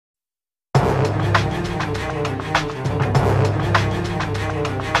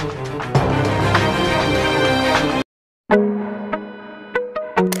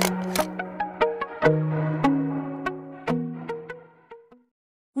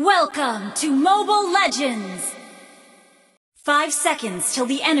Welcome to Mobile Legends! 5 seconds till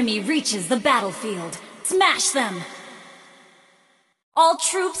the enemy reaches the battlefield. Smash them! All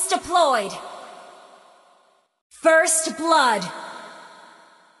troops deployed. First blood.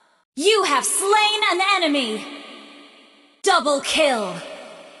 You have slain an enemy. Double kill.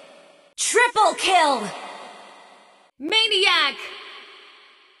 Triple kill. Maniac!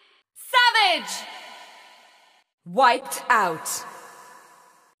 Savage! Wiped out.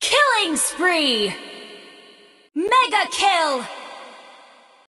 Killing spree! Mega kill!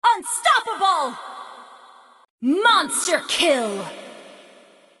 Unstoppable! Monster kill!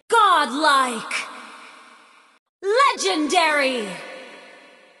 Godlike! Legendary!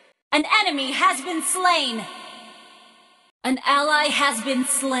 An enemy has been slain! An ally has been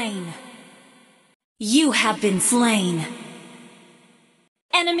slain! You have been slain!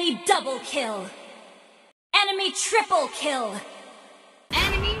 Enemy double kill! Enemy triple kill!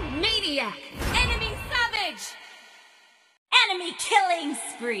 Enemy maniac! Enemy savage! Enemy killing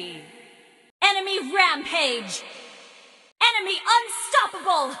spree! Enemy rampage! Enemy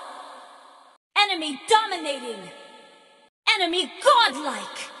unstoppable! Enemy dominating! Enemy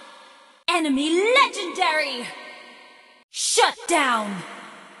godlike! Enemy legendary! Shut down!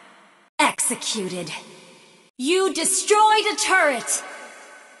 Executed! You destroyed a turret!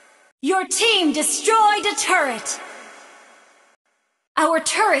 Your team destroyed a turret! Our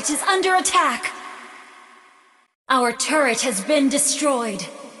turret is under attack! Our turret has been destroyed!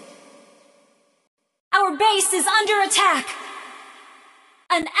 Our base is under attack!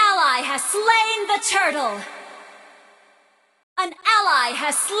 An ally has slain the turtle! An ally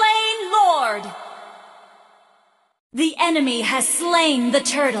has slain Lord! The enemy has slain the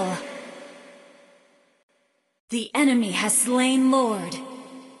turtle! The enemy has slain Lord!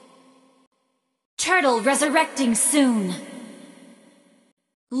 Turtle resurrecting soon!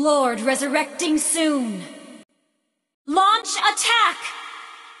 Lord resurrecting soon! Launch attack!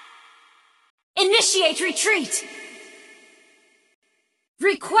 Initiate retreat!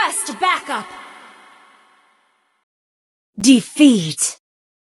 Request backup! Defeat!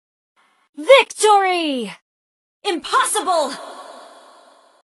 Victory! Impossible!